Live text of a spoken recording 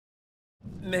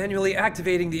manually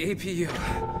activating the APU.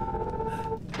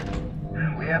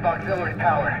 We have auxiliary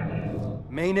power.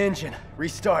 Main engine,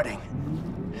 restarting.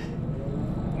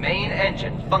 Main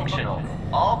engine functional.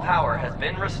 All power has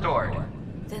been restored.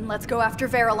 Then let's go after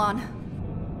Varallon.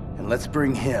 And let's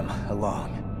bring him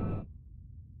along.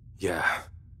 Yeah.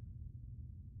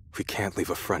 We can't leave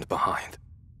a friend behind.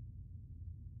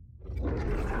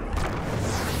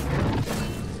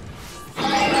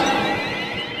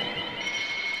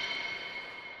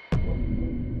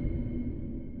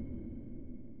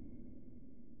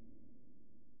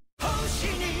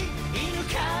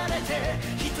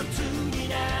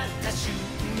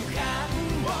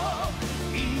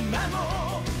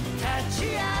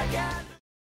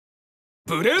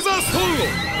ブレザーストーンを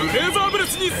ブレザーブレ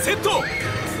スにセット。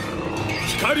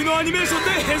光のアニメーション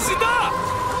で変身だ。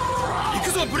行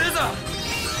くぞブレザー。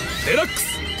デラック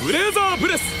スブレザーブ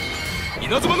レス。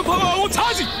稲妻のパワーをチャ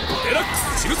ージ。デラック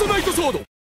スシルトナイトソード。出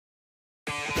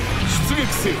撃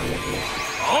せよ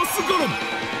アースガロン。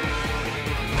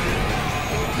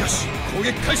よし攻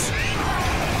撃開始。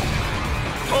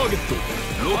ターゲット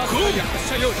ロックオン。発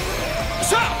射用意。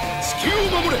さあ地球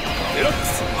を守れ。デラック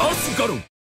スアースガロン。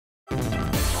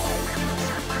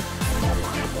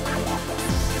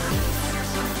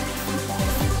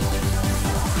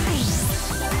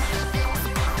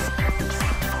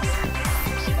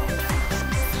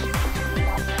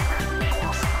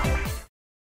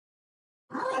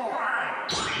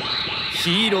ヒ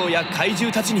ーローや怪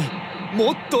獣たちに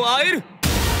もっと会える。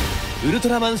ウルト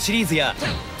ラマンシリーズや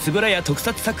円谷特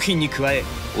撮作品に加え、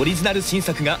オリジナル新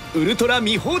作がウルトラ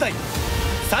見放題。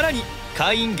さらに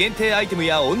会員限定アイテム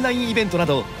やオンラインイベントな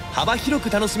ど幅広く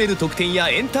楽しめる特典や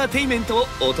エンターテインメントを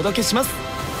お届けします。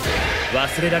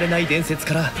忘れられない伝説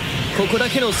からここだ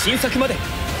けの新作まで、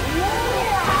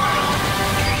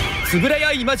円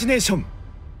谷イマジネーション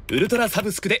ウルトラサ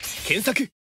ブスクで検索。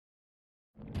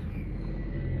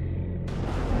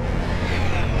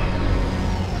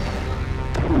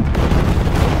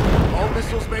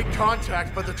Missiles made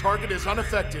contact, but the target is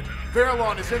unaffected.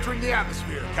 Varallon is entering the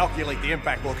atmosphere. Calculate the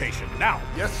impact location, now!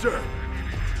 Yes, sir.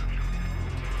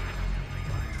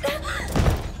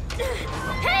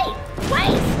 Hey!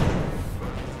 Wait!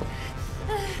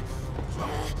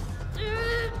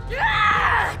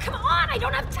 Come on! I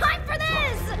don't have time for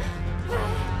this!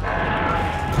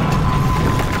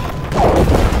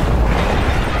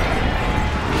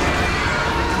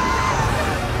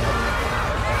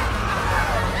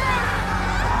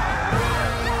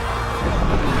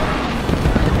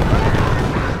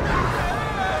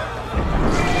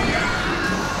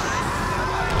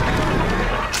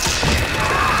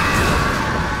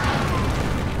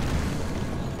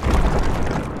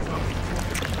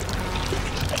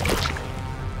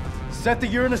 Set the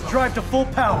Uranus drive to full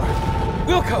power.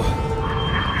 Wilco!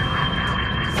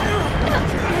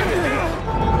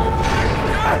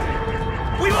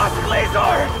 We lost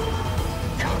Blazar!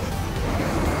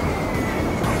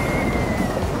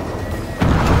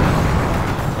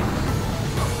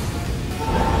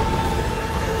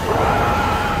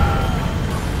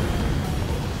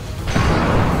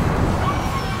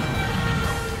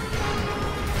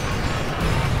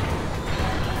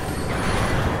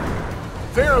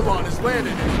 Varallon is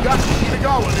landed, and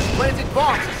Dobashi is planting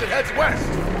bombs as it heads west.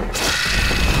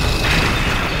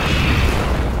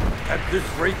 At this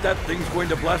rate, that thing's going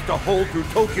to blast a hole through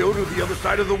Tokyo to the other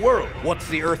side of the world. What's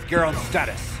the Earth Garon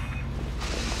status?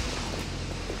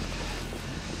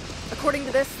 According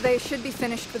to this, they should be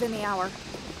finished within the hour.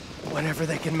 Whatever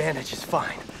they can manage is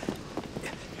fine.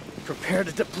 Prepare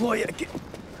to deploy again.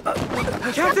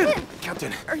 Captain!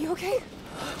 Captain! Are you okay?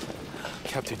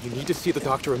 Captain, you need to see the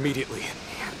doctor immediately.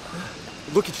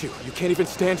 Look at you. You can't even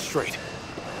stand straight.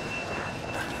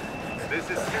 This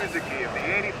is Suzuki of the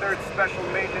 83rd Special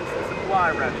Maintenance and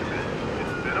Supply Regiment.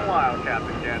 It's been a while,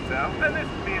 Captain Gento. And this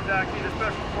is Miyazaki, the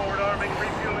Special Forward Arming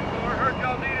Refueling Corps. Heard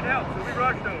y'all needed help, so we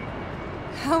rushed over.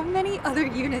 How many other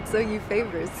units owe you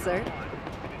favors, sir?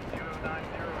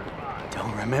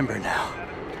 Don't remember now.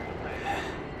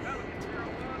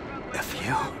 A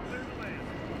few.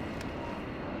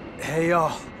 Hey,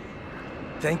 y'all.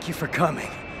 Thank you for coming.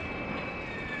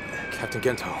 Captain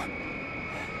Gento,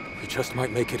 we just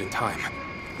might make it in time.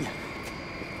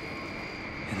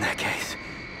 In that case,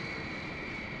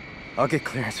 I'll get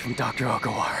clearance from Dr.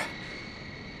 Okawara.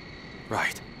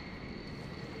 Right.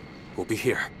 We'll be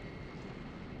here.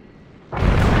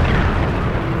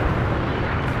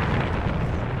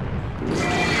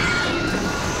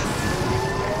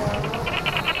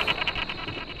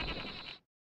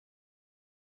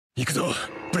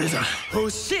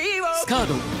 SKaRD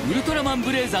SKaRDウルトラマン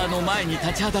ブレイザーの前に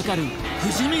立ちはだかる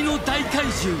不死身の大怪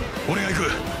獣。俺が行く。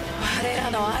我ら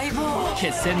の相棒。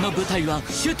決戦の舞台は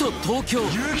首都東京。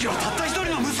勇気はたった一人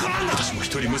の息子なんだ。私も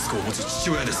一人息子を持つ父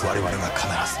親です。我々が必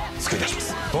ず救い出しま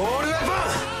す。オールウェポン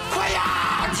ファイヤ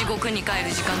ー。地獄に帰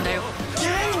る時間だよ。限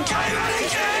界まで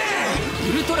行け。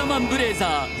ウルトラマンブレイ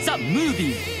ザーザ・ムー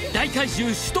ビー。大怪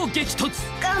獣首都激突。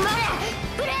頑張れ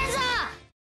ブレイザ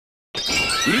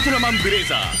ー。ウルトラマンブレイ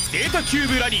ザーデータキュ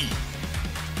ーブラリー。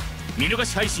見逃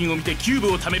し配信を見てキュー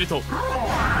ブを貯めると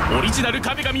オリジナル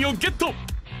壁紙をゲット。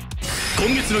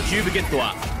今月のキューブゲット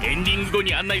はエンディング後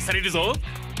に案内されるぞ。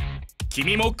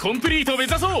君もコンプリート目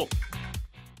指そう。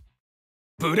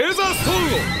ブレイザーストーン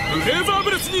をブレイザー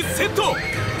ブレスにセット。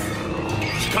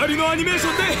光のアニメーシ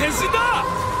ョンで変身だ。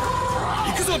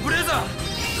行くぞブレイザ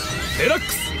ー。デラック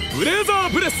スブレイザ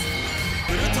ーブレス。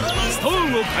ストー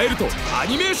ンを変えるとア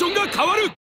ニメーションが変わ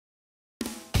る。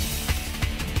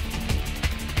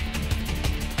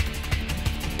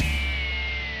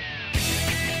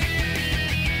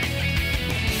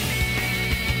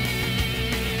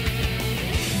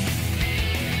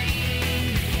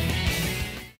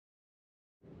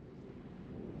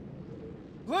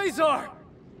Blazar!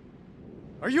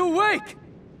 Are you awake?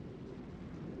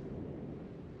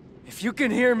 If you can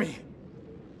hear me,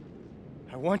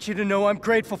 I want you to know I'm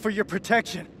grateful for your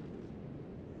protection.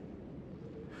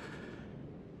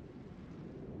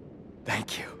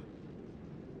 Thank you.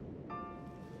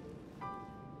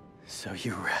 So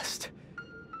you rest.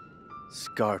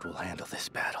 SKaRD will handle this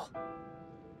battle.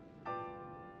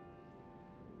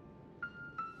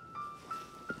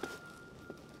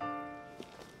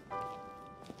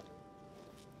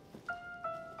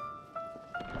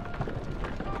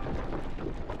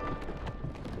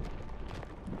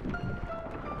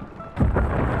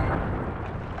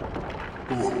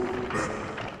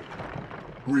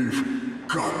 We've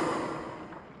got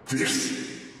this.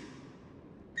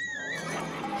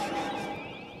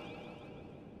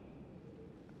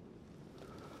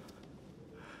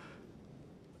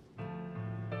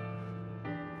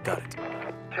 Got it.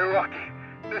 Cherokee,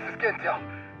 this is Gento.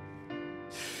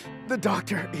 The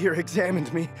doctor here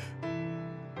examined me,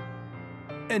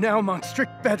 and now I'm on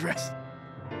strict bed rest.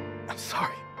 I'm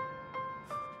sorry.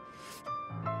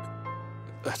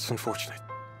 That's unfortunate.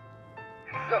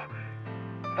 So,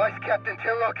 Vice Captain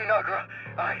Cherokee Nagra,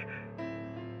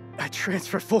 I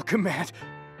transfer full command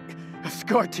of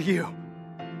SKaRD to you.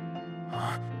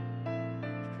 Huh?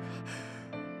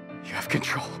 You have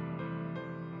control.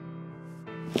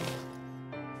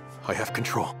 I have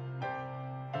control.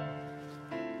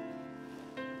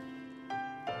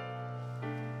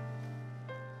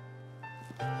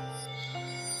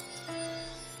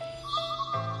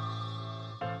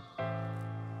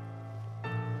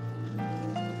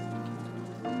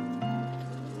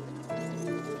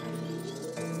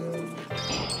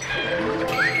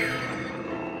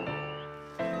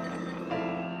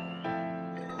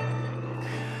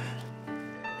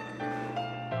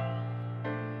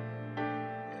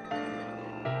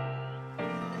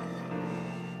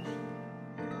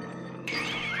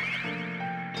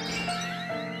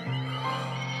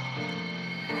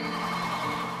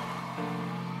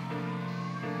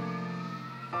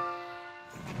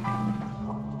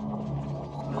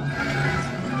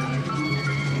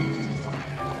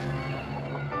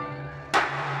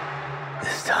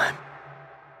 This time,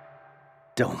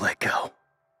 don't let go.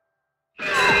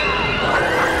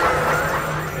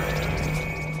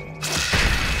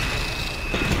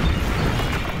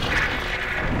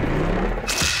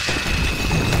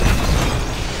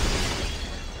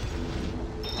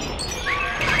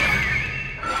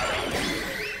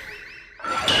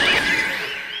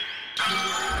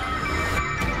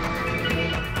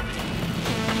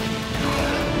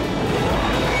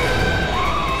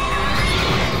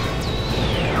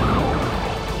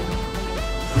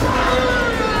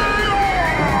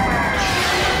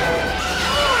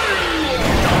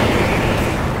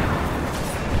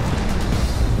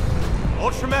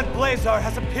 ULTRAMAN BLAZAR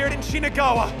has appeared in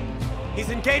Shinagawa. He's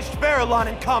engaged Varallon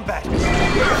in combat.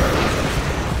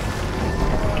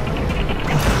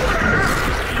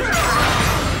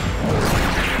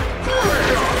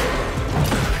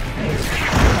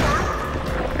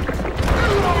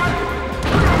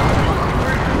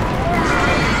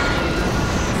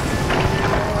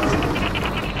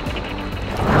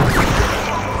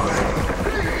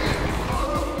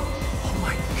 Oh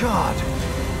my God!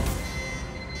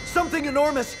 Something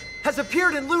enormous has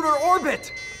appeared in lunar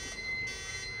orbit!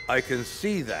 I can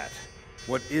see that.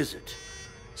 What is it?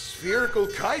 Spherical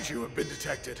kaiju have been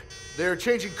detected. They're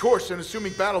changing course and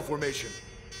assuming battle formation.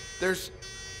 There's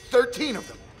 13 of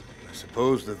them. I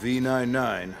suppose the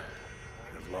V99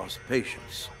 have lost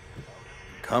patience.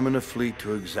 Come in a fleet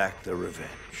to exact their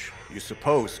revenge. You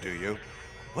suppose, do you?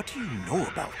 What do you know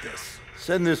about this?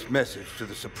 Send this message to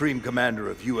the Supreme Commander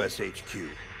of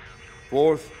USHQ.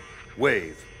 Fourth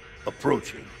wave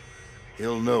approaching.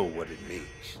 He'll know what it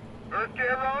means. Earth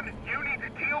Garon, you need to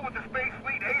deal with the space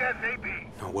fleet ASAP.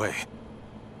 No way.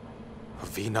 A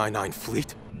V99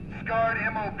 fleet?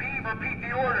 SKaRD MOP, repeat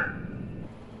the order.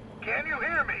 Can you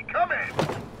hear me? Come in.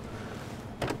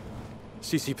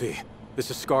 CCP, this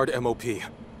is SKaRD MOP.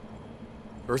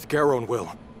 Earth Garon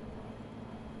will.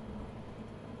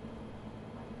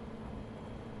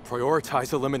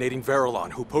 Prioritize eliminating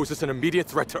Varallon, who poses an immediate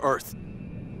threat to Earth.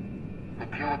 We'll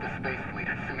deal with the space fleet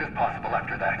as soon as possible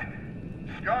after that.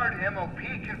 SKaRD MOP,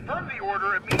 confirm the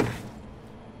order immediately.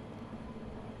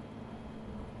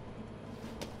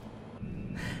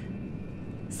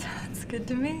 Sounds good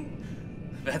to me.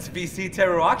 That's BC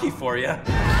Teraraki for you. Earth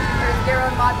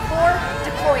Garon Mod 4,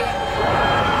 deploying.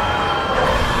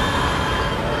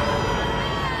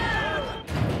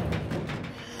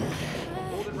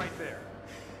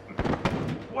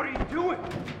 What are you doing?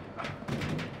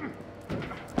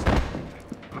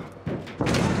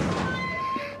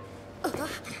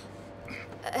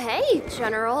 Hey,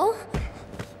 General.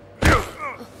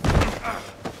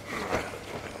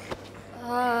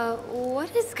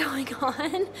 What is going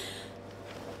on?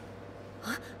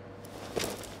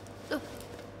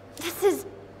 This is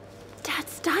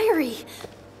Dad's diary.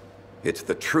 It's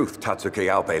the truth Tatsuki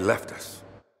Albe left us.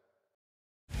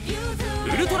 ウ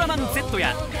ルトラマン Z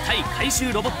や対回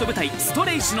収ロボット部隊スト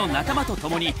レイシの仲間と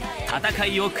共に戦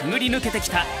いをくぐり抜けてき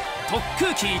た特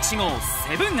空機1号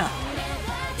セブンが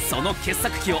その傑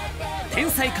作機を天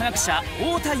才科学者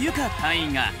太田由香隊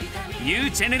員がニュ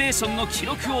ージェネレーションの記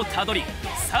録をたどり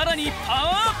さらにパ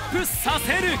ワーアップさ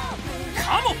せる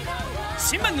かも。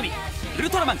新番組「ウル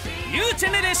トラマンニュージ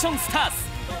ェネレーションスターズ」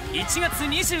1月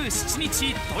27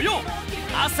日土曜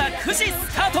朝9時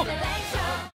スタート。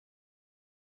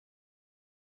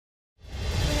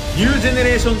ニュージェネ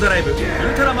レーションザライブウル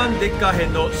トラマンデッカー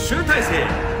編の集大成。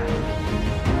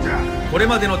これ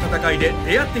までの戦いで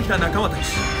出会ってきた仲間たち、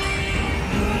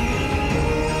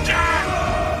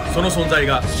その存在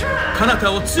が彼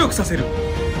方を強くさせる。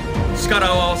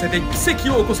力を合わせて奇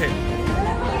跡を起こせ。ニ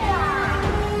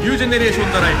ュージェネレーショ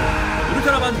ンザライブウル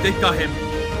トラマンデッカー編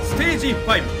ステージ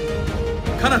5、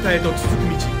彼方へと続く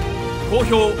道、好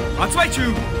評発売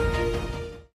中。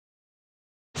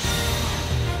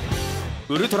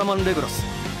ウルトラマンレグロス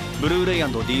ブルーレイ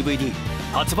&DVD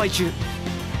発売中。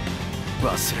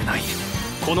忘れない、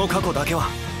この過去だけは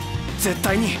絶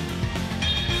対に。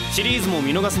シリーズも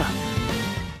見逃すな。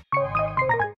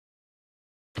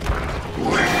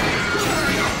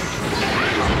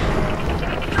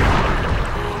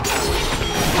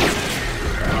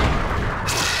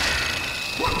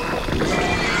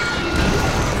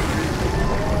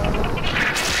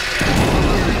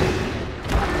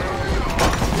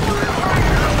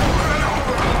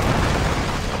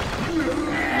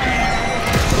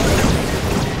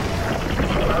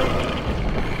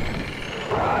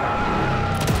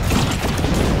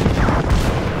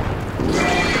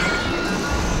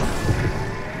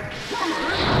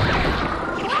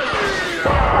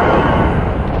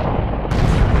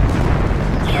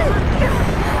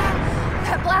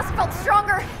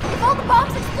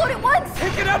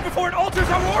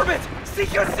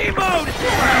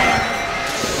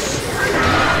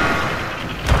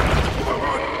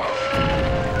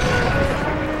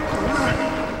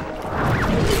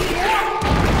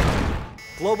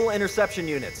Global interception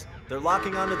units. They're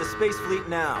locking onto the space fleet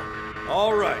now.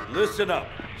 All right, listen up.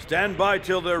 Stand by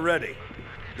till they're ready.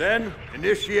 Then,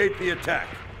 initiate the attack.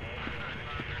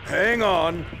 Hang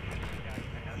on.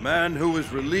 A man who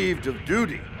is relieved of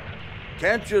duty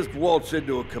can't just waltz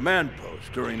into a command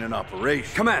post during an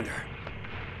operation. Commander,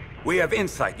 we have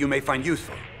insight you may find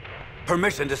useful.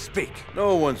 Permission to speak.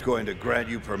 No one's going to grant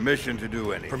you permission to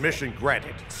do anything. Permission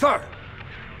granted. Sir!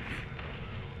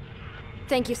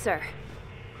 Thank you, sir.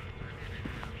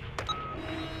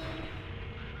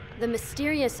 The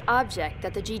mysterious object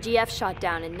that the GGF shot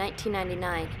down in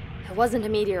 1999, it wasn't a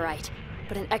meteorite,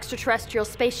 but an extraterrestrial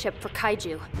spaceship for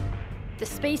kaiju. The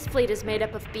space fleet is made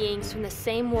up of beings from the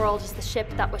same world as the ship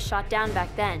that was shot down back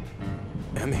then.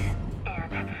 Emmy.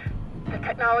 And the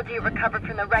technology recovered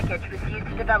from the wreckage was used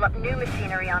to develop new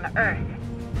machinery on Earth.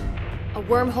 A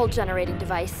wormhole generating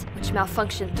device, which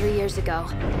malfunctioned 3 years ago.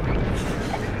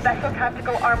 And a special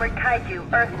tactical armored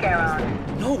kaiju, Earth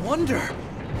Garon. No wonder!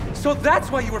 So that's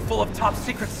why you were full of top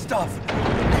secret stuff!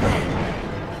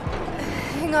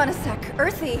 Hang on a sec,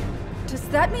 Earthy. Does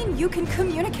that mean you can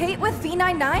communicate with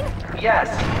V99? Yes,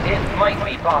 it might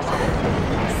be possible.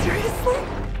 Seriously?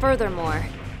 Furthermore,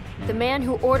 the man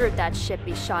who ordered that ship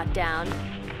be shot down,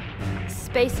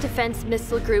 Space Defense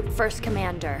Missile Group First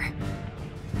Commander,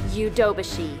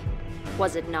 Dobashi,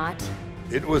 was it not?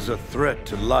 It was a threat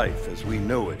to life as we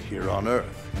know it here on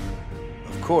Earth.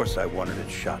 Of course I wanted it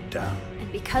shot down.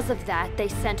 And because of that, they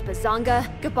sent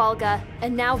Bazanga, Gabalga,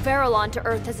 and now Varallon to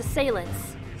Earth as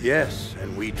assailants. Yes,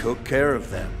 and we took care of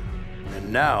them.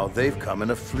 And now they've come in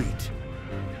a fleet.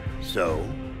 So,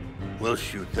 we'll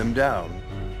shoot them down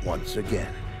once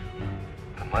again.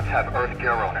 Then let's have Earth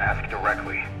Garon ask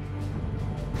directly.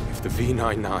 If the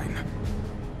V99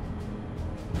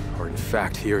 are in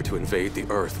fact here to invade the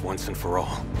Earth once and for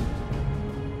all,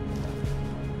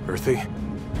 Earthy?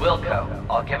 Wilco,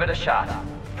 I'll give it a shot.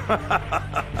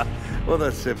 Well,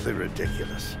 that's simply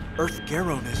ridiculous. Earth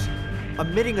Garon is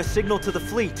emitting a signal to the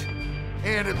fleet.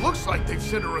 And it looks like they've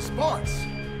sent a response.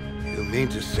 You mean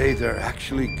to say they're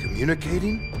actually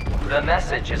communicating? The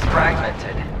message is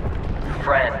fragmented.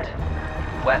 Friend.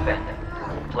 Weapon.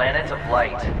 Planet of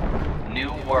light.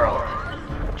 New world.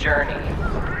 Journey.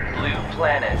 Blue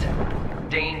planet.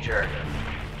 Danger.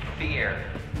 Fear.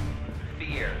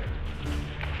 Fear.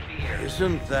 Fear.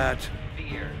 Isn't that...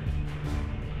 Fear.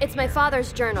 It's my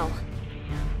father's journal.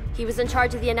 He was in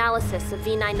charge of the analysis of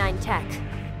V99 tech.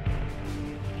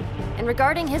 And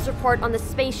regarding his report on the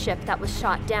spaceship that was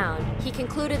shot down, he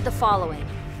concluded the following.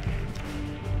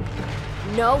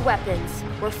 No weapons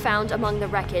were found among the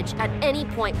wreckage at any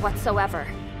point whatsoever.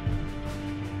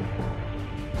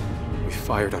 We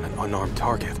fired on an unarmed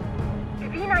target. The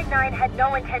V99 had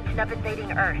no intention of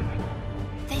invading Earth.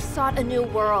 They sought a new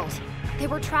world. They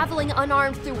were traveling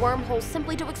unarmed through wormholes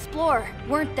simply to explore,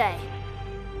 weren't they?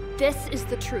 This is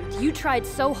the truth you tried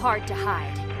so hard to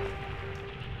hide.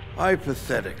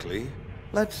 Hypothetically,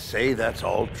 let's say that's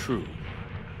all true.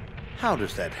 How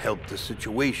does that help the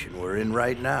situation we're in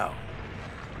right now?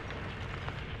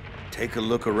 Take a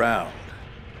look around.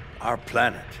 Our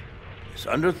planet is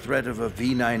under threat of a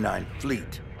V99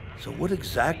 fleet. So what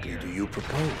exactly do you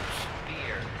propose?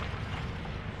 Fear.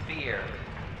 Fear.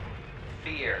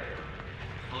 Fear.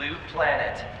 Blue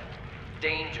planet.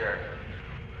 Danger.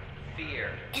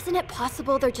 Fear. Isn't it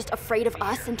possible they're just afraid of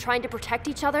us and trying to protect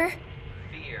each other?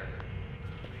 Fear.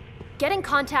 Get in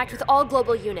contact with all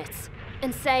global units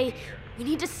and say, we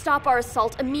need to stop our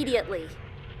assault immediately.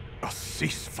 A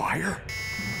ceasefire?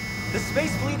 The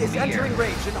space fleet is entering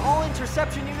range and all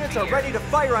interception units are ready to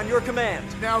fire on your command.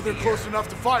 Now they're close enough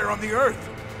to fire on the Earth.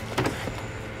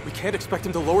 We can't expect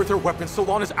them to lower their weapons so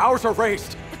long as ours are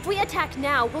raised. If we attack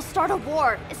now, we'll start a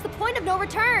war. It's the point of no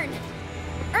return.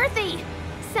 Earthy,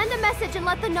 send a message and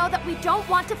let them know that we don't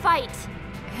want to fight.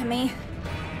 Emmy,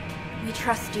 we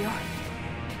trust you.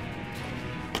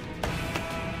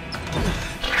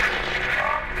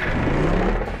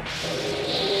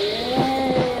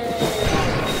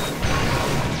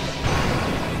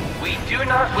 We do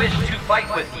not wish to fight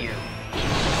with you.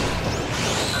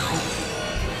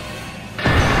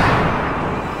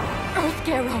 Earth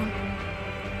Garon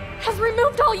has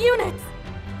removed all units.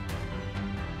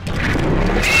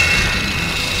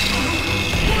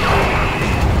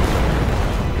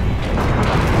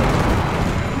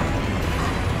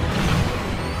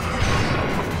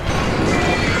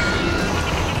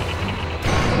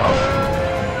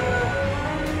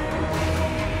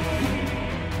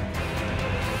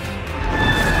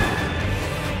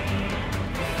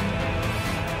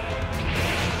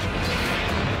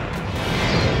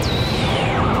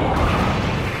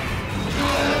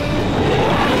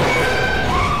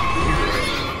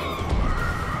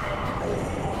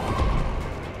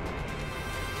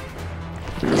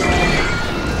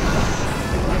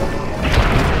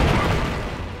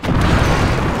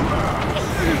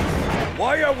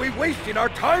 Wasting our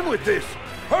time with this!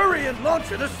 Hurry and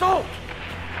launch an assault!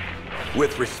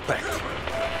 With respect,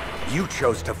 you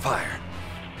chose to fire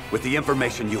with the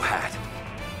information you had.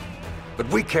 But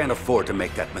we can't afford to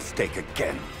make that mistake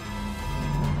again.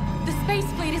 The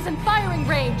space fleet is in firing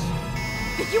range.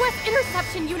 The U.S.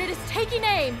 interception unit is taking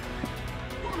aim.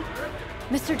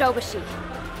 Mr. Dobashi,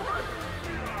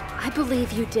 I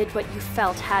believe you did what you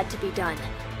felt had to be done.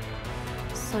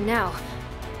 So now,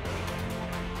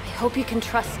 I hope you can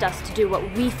trust us to do what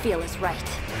we feel is right.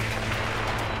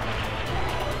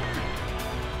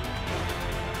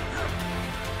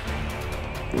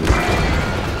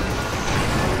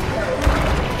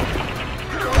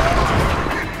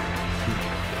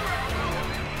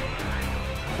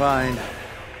 Fine.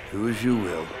 Do as you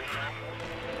will.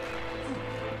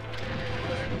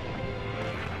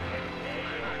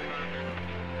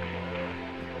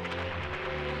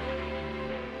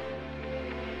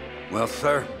 Well,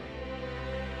 sir?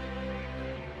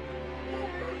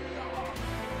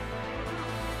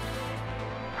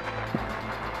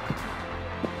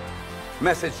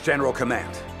 Message, General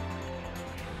Command.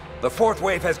 The fourth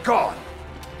wave has gone.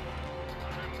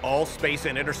 All space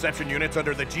and interception units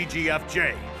under the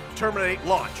GGFJ. Terminate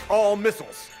launch. All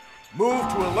missiles. Move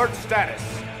to alert status.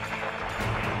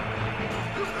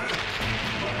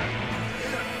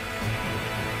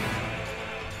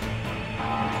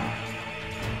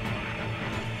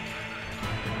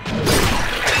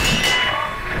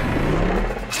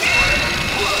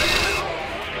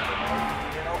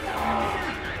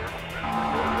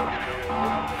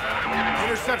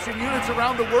 Interception units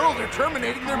around the world are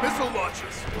terminating their missile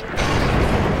launches.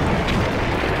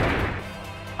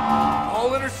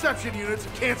 All interception units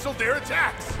have canceled their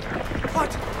attacks.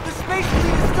 But the space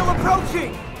fleet is still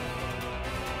approaching!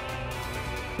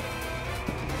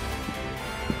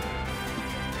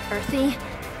 Earthy,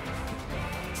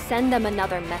 send them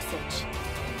another message.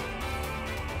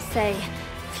 Say,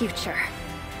 future.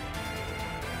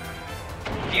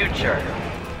 Future.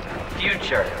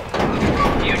 Future.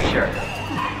 Future.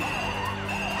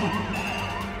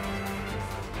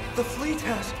 The fleet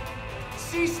has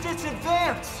ceased its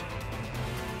advance!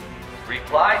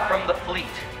 Reply from the fleet.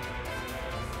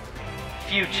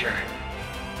 Future.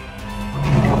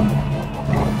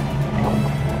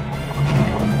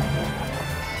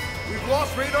 We've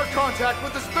lost radar contact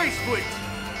with the space fleet!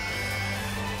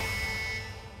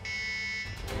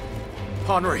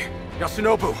 Henri,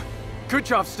 Yasunobu, good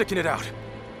job sticking it out.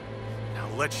 Now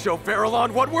let's show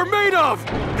Varallon what we're made of!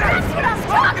 That's what I was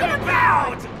talking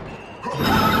about!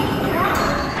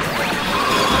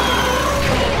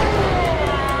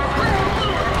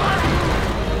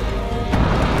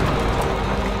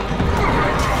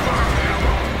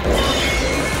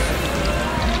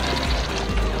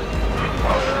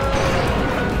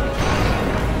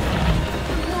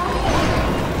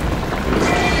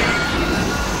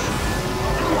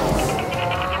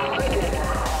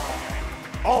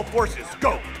 All forces,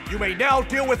 go! You may now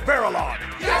deal with Varallon!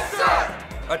 Yes, sir!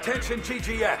 Attention,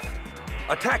 GGF.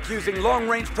 Attack using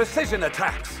long-range precision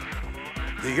attacks.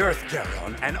 The Earth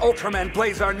Garon and ULTRAMAN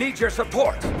BLAZAR need your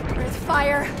support. Earth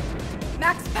fire.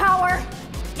 Max power.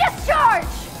 Discharge!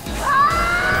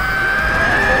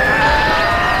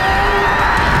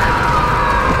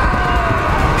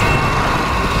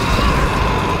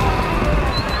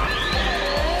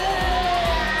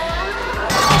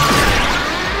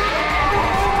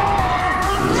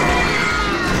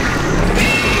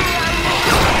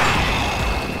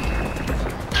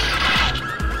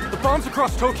 Bombs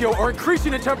across Tokyo are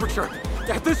increasing in temperature.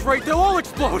 At this rate, they'll all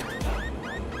explode.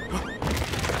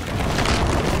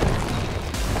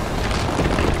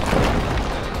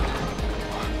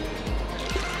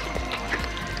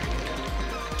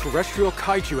 Terrestrial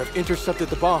kaiju have intercepted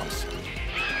the bombs.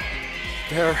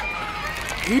 They're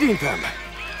eating them.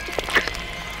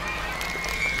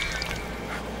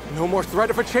 No more threat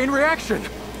of a chain reaction.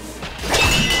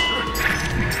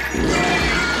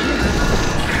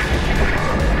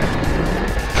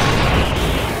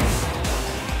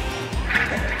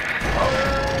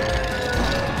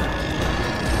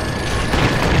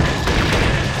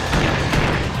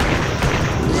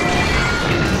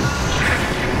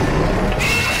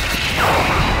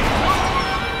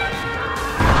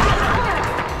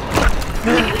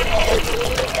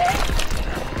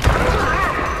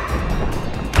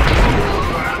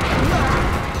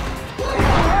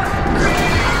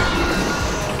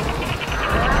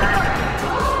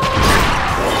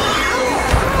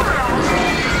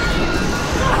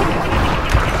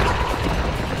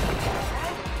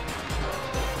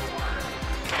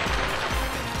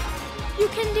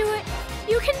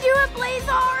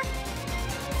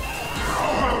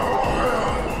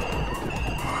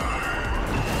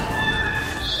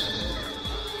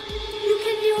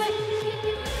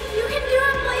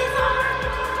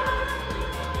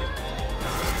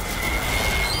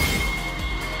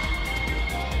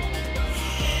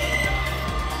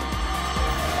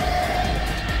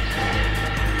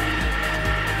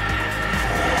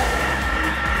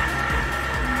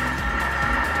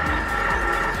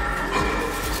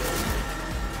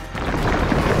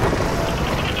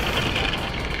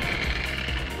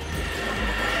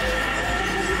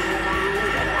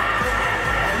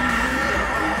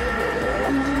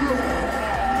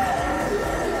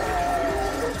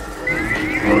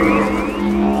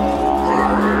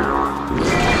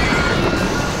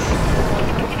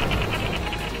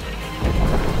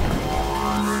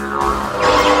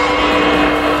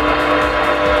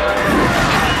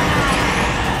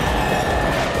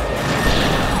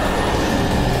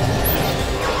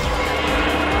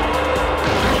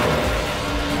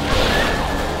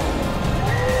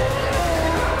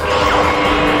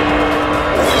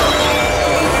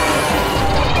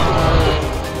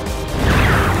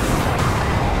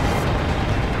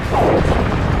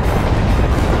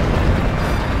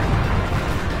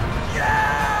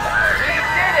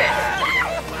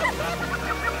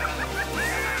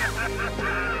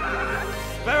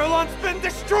 Varallon's been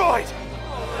destroyed!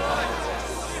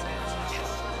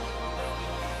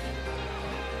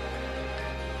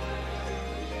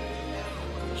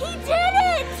 He did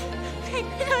it! Thank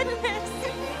goodness!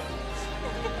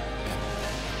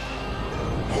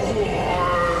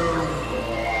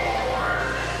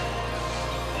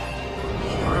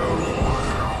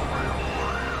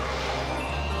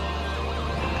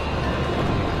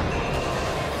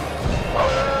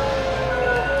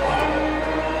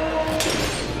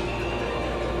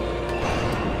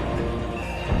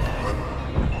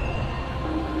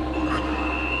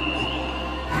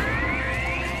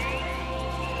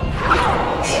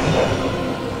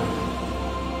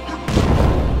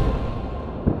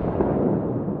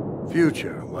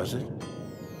 Future, was it?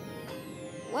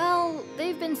 Well,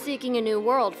 they've been seeking a new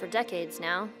world for decades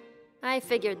now. I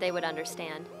figured they would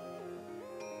understand.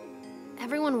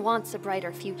 Everyone wants a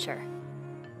brighter future.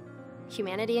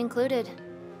 Humanity included.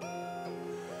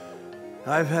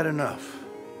 I've had enough.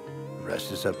 The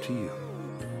rest is up to you.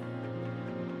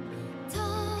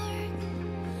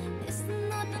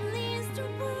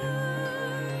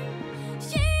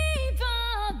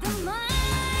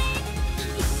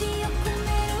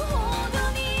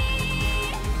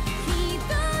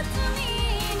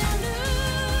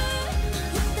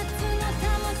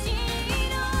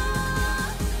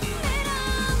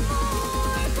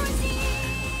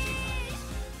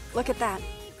 Look at that.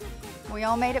 We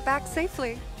all made it back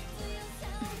safely.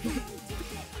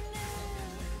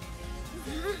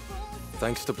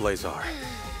 Thanks to Blazar.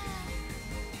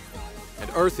 And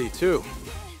Earthy, too.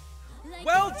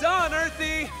 Well done,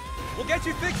 Earthy! We'll get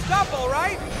you fixed up, all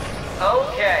right?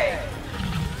 Okay.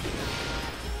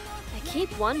 I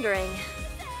keep wondering,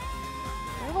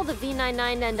 where will the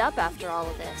V99 end up after all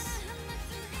of this?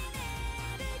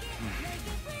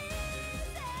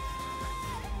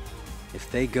 If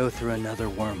they go through another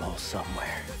wormhole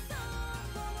somewhere,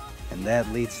 and that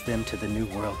leads them to the new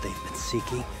world they've been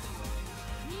seeking,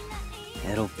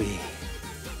 it'll be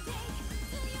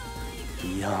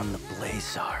beyond the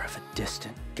Blazar of a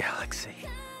distant galaxy.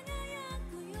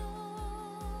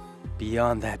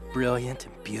 Beyond that brilliant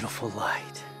and beautiful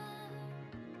light.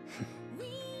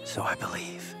 So I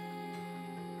believe.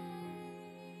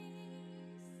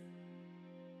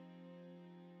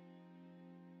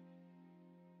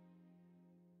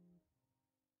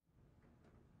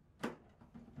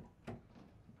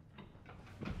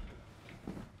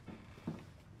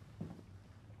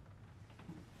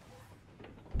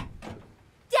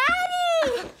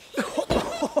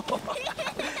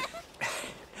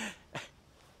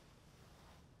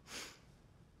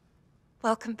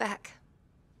 Welcome back.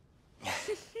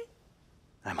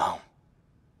 I'm home.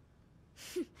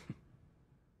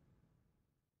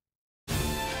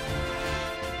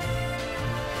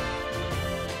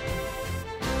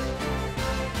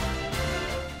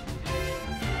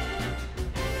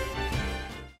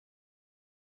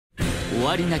終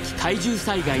わりなき怪獣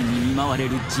災害に見舞われ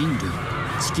る人類。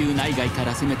地球内外か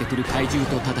ら攻めてくる怪獣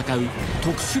と戦う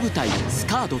特殊部隊ス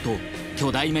カードと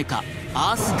巨大メカ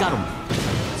アースガロン、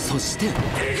そして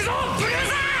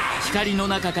光の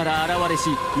中から現れし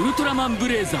ウルトラマンブ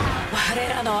レイザー、我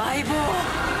らの相棒。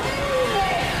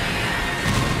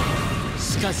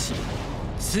しかし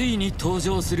ついに登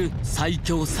場する最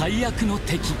強最悪の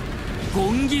敵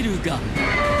ゴンギルが、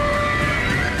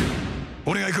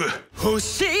俺が行く。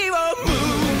星を胸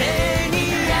に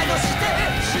宿して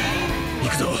行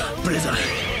くぞブレイザー。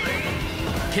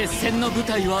決戦の舞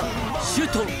台は首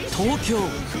都東京。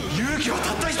勇気は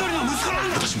たった一人の息子なん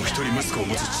だ。私も一人息子を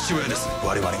持つ父親です。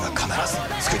我々が必ず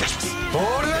救い出します。オ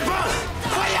ールウェポンフ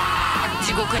ァイヤー。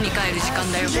地獄に帰る時間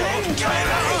だよ。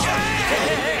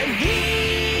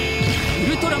ウ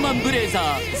ルトラマンブレイザ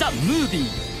ーザ・ムービ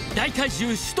ー、大怪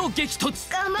獣首都激突。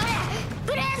頑張れ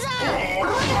ブレイザー。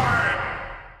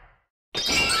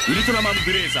ウルトラマン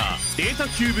ブレイザーデータ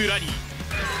キューブラリー、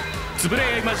つぶら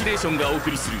やイマジネーションがお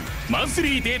送りするマンス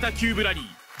リーデータキューブラリー。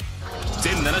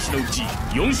全7種のうち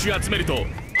4種集めると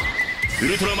ウ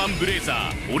ルトラマンブレイザ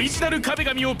ーオリジナル壁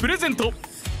紙をプレゼント。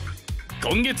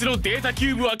今月のデータキ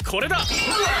ューブはこれだ。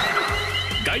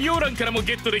概要欄からも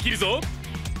ゲットできるぞ。